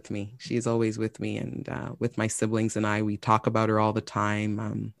always with me. And with my siblings and we talk about her all the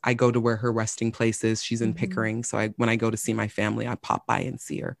time. I go to where her resting place is. She's in Pickering. So when I go to see my family, I pop by and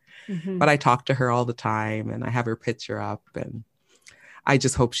see her. But I talk to her all the time, and I have her picture up, and I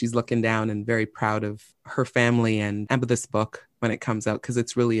just hope she's looking down and very proud of her family and this book when it comes out, because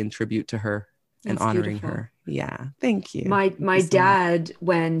it's really in tribute to her. And that's honoring beautiful. her. Yeah. Thank you. My dad,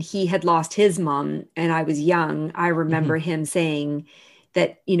 when he had lost his mom and I was young, I remember him saying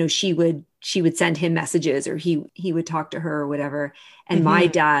that, she would send him messages, or he would talk to her or whatever. And my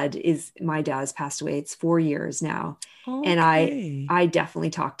dad's passed away. It's 4 years now. Okay. And I definitely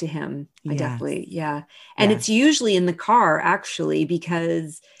talk to him. Yes. I definitely. Yeah. And it's usually in the car, actually,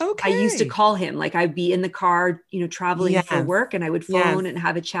 because I used to call him. Like, I'd be in the car, traveling for work, and I would phone and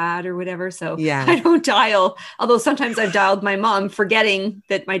have a chat or whatever. So I don't dial, although sometimes I've dialed my mom forgetting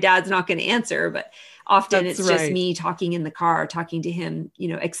that my dad's not going to answer, but often it's just me talking in the car, talking to him,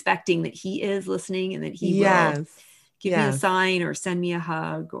 expecting that he is listening and that he will give me a sign or send me a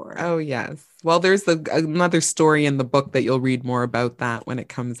hug or. Oh, yes. Well, there's another story in the book that you'll read more about that when it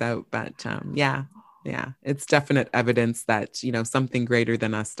comes out. But it's definite evidence that, something greater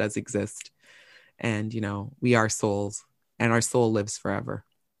than us does exist. And, we are souls, and our soul lives forever.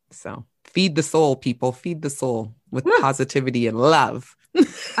 So Feed the soul, people. Feed the soul with Woo! positivity and love.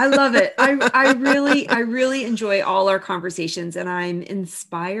 I love it. I really enjoy all our conversations, and I'm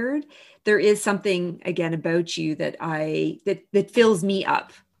inspired. There is something again about you that fills me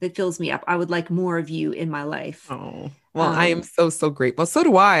up. That fills me up. I would like more of you in my life. Oh, well, I am so grateful. So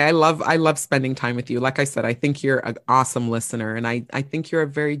do I. I love spending time with you. Like I said, I think you're an awesome listener, and I think you're a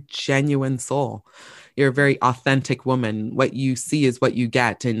very genuine soul. You're a very authentic woman. What you see is what you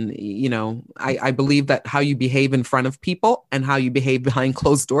get. And, I believe that how you behave in front of people and how you behave behind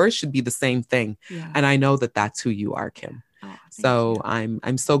closed doors should be the same thing. Yeah. And I know that that's who you are, Kim. Oh, so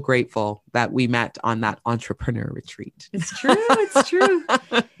I'm so grateful that we met on that entrepreneur retreat. It's true. It's true.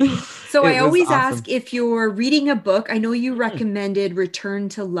 So I always ask, if you're reading a book, I know you recommended Return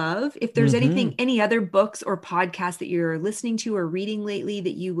to Love. If there's any other books or podcasts that you're listening to or reading lately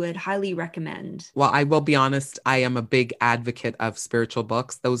that you would highly recommend. Well, I will be honest. I am a big advocate of spiritual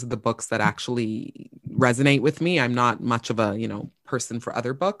books. Those are the books that actually resonate with me. I'm not much of a, person for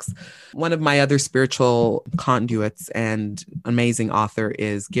other books. One of my other spiritual conduits and amazing author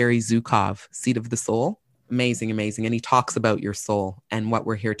is Gary Zukov, Seat of the Soul. Amazing. And he talks about your soul and what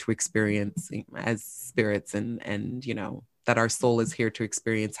we're here to experience as spirits and that our soul is here to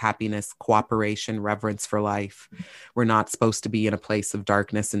experience happiness, cooperation, reverence for life. We're not supposed to be in a place of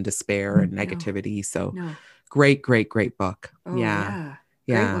darkness and despair and negativity. So great book. Oh, yeah.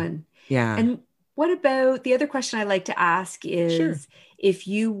 Yeah. Great one. Yeah. And what about the other question I like to ask is if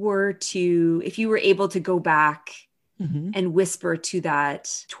you were able to go back and whisper to that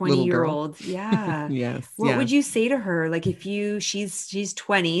 20-year-old. Yeah. Yes. What would you say to her? Like if she's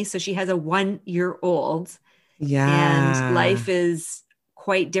 20, so she has a 1-year-old. Yeah. And life is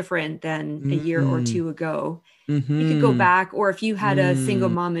quite different than a year or two ago. You could go back, or if you had a single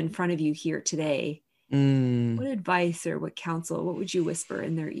mom in front of you here today, what advice or what counsel, what would you whisper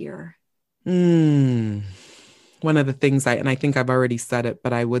in their ear? One of the things I think I've already said it,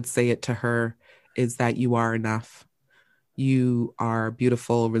 but I would say it to her, is that you are enough. You are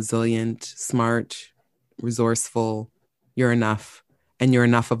beautiful, resilient, smart, resourceful. You're enough. And you're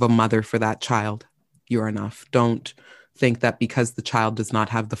enough of a mother for that child. You're enough. Don't think that because the child does not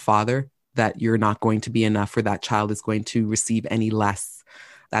have the father, that you're not going to be enough or that child is going to receive any less.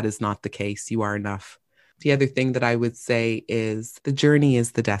 That is not the case. You are enough. The other thing that I would say is the journey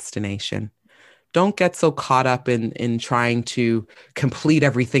is the destination. Don't get so caught up in trying to complete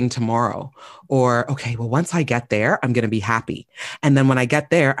everything tomorrow, or, okay, well, once I get there, I'm going to be happy. And then when I get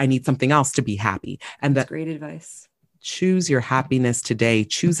there, I need something else to be happy. And that's great advice. Choose your happiness today.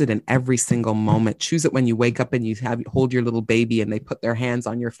 Choose it in every single moment. Choose it when you wake up and you hold your little baby and they put their hands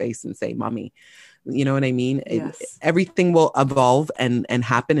on your face and say, "Mommy." You know what I mean? Yes. Everything will evolve and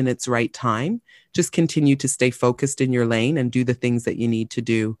happen in its right time. Just continue to stay focused in your lane and do the things that you need to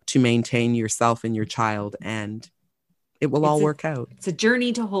do to maintain yourself and your child. And it will all work out. It's a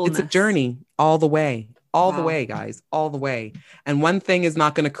journey to wholeness. It's a journey all the way. All the way, guys, all the way. And one thing is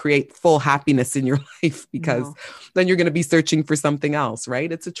not going to create full happiness in your life, because then you're going to be searching for something else, right?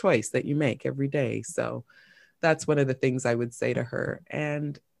 It's a choice that you make every day. So that's one of the things I would say to her.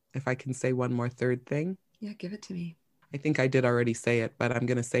 And if I can say one more third thing. Yeah, give it to me. I think I did already say it, but I'm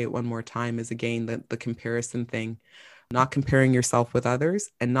going to say it one more time, is again, the comparison thing. Not comparing yourself with others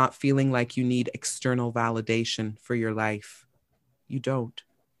and not feeling like you need external validation for your life. You don't.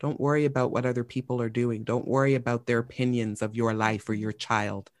 Don't worry about what other people are doing. Don't worry about their opinions of your life or your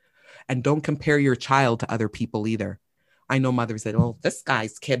child. And don't compare your child to other people either. I know mothers that, oh, this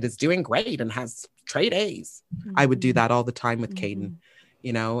guy's kid is doing great and has straight A's. I would do that all the time with Caden,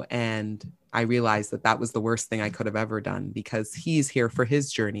 and I realized that was the worst thing I could have ever done, because he's here for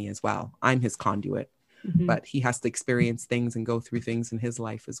his journey as well. I'm his conduit, but he has to experience things and go through things in his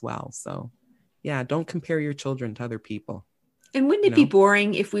life as well. So yeah, don't compare your children to other people. And wouldn't it be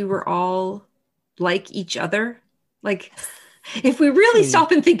boring if we were all like each other? Like, if we really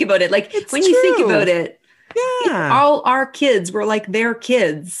stop and think about it, like when you think about it, if all our kids were like their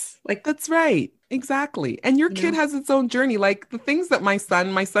kids. Like, that's right. Exactly. And your kid has its own journey. Like the things that my son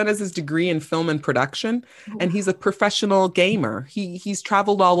has his degree in film and production, and he's a professional gamer. He's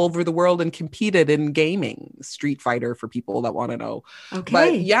traveled all over the world and competed in gaming, Street Fighter, for people that want to know. Okay.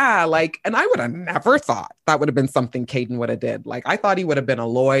 But yeah, and I would have never thought that would have been something Caden would have did. Like I thought he would have been a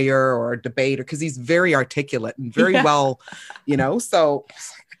lawyer or a debater, because he's very articulate and very well, so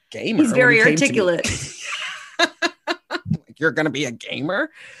gamer. He's very articulate. You're going to be a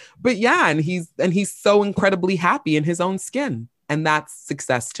gamer. But yeah, and he's so incredibly happy in his own skin. And that's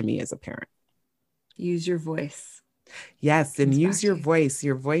success to me as a parent. Use your voice. Yes. And use your voice.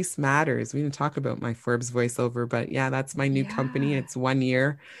 Your voice matters. We didn't talk about my Forbes voiceover, but yeah, that's my new company. It's 1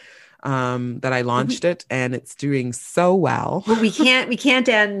 year. that I launched it, and it's doing so well. Well, we can't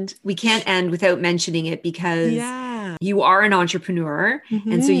end without mentioning it, because you are an entrepreneur.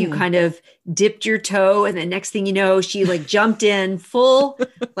 Mm-hmm. And so you kind of dipped your toe, and the next thing you know, she like jumped in full,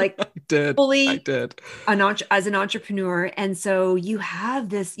 like I did as an entrepreneur. And so you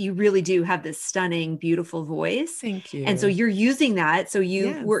really do have this stunning, beautiful voice. Thank you. And so you're using that. So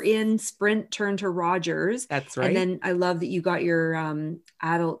you were in Sprint, turned to Rogers. That's right. And then I love that you got your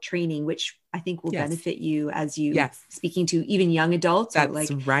adult training, which I think will benefit you as you speaking to even young adults. That's or like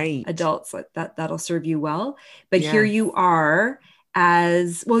right. Adults, like that'll serve you well. But here you are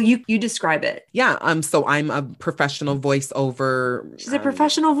as well, you describe it. So I'm a professional voiceover. She's a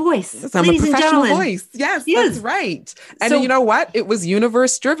professional voice. I'm Ladies a professional voice. Yes, that's right. And so, you know what? It was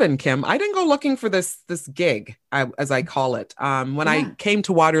universe driven, Kim. I didn't go looking for this gig, as I call it. When I came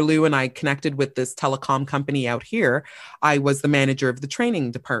to Waterloo and I connected with this telecom company out here, I was the manager of the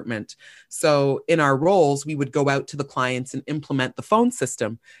training department. So in our roles, we would go out to the clients and implement the phone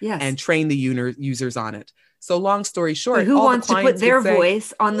system and train the users on it. So long story short, who wants to put their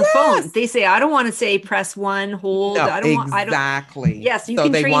voice on the phone? They say, I don't want to say press 1, hold. No, exactly. Yes, you so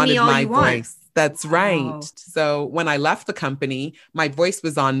can they train wanted me all my you voice. Want. That's right. So when I left the company, my voice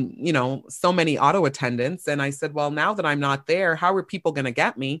was on, so many auto attendants. And I said, well, now that I'm not there, how are people going to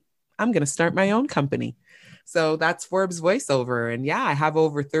get me? I'm going to start my own company. So that's Forbes Voiceover. And I have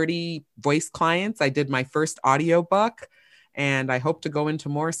over 30 voice clients. I did my first audiobook. And I hope to go into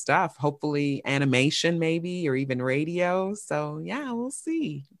more stuff, hopefully animation maybe, or even radio. So we'll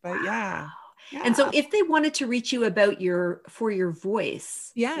see. But And so if they wanted to reach you for your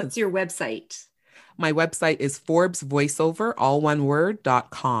voice, what's your website? My website is ForbesVoiceover, all one word,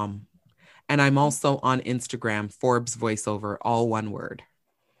 .com. And I'm also on Instagram, Forbes Voiceover, all one word.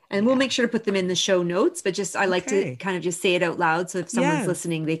 And we'll make sure to put them in the show notes, but I like to kind of just say it out loud. So if someone's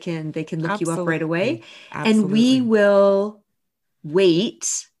listening, they can look you up right away. Absolutely. And we will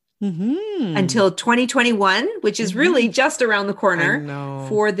wait until 2021, which is really just around the corner,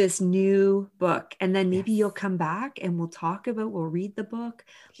 for this new book. And then maybe you'll come back and we'll read the book.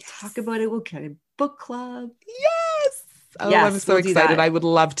 We'll talk about it. We'll get a book club. Yes. Oh, I'm so excited. I would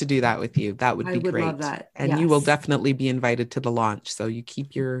love to do that with you. That would be great. I would love that. And you will definitely be invited to the launch. So you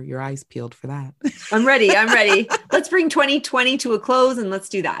keep your eyes peeled for that. I'm ready. Let's bring 2020 to a close and let's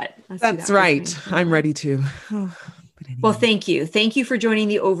do that. That's right. I'm ready to. Well, thank you. Thank you for joining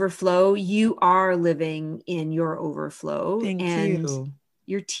the Overflow. You are living in your overflow. Thank you.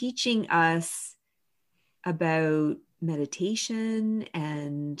 You're teaching us about meditation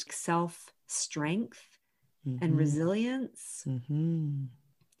and self-strength and resilience.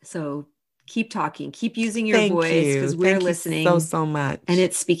 So keep talking, keep using your voice, because we're listening so much. And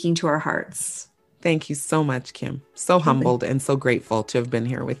it's speaking to our hearts. Thank you so much, Kim. So humbled and so grateful to have been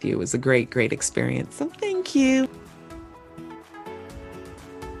here with you. It was a great, great experience. So thank you.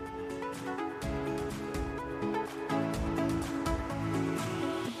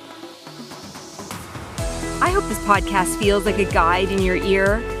 I hope this podcast feels like a guide in your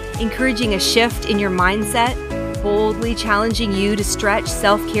ear, encouraging a shift in your mindset, boldly challenging you to stretch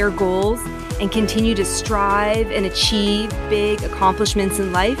self-care goals and continue to strive and achieve big accomplishments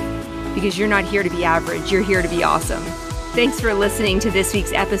in life, because you're not here to be average, you're here to be awesome. Thanks for listening to this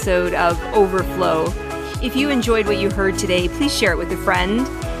week's episode of Overflow. If you enjoyed what you heard today, please share it with a friend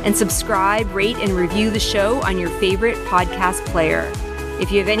and subscribe, rate, and review the show on your favorite podcast player.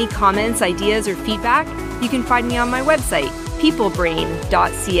 If you have any comments, ideas, or feedback, you can find me on my website,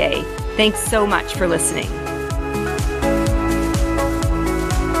 peoplebrain.ca. Thanks so much for listening.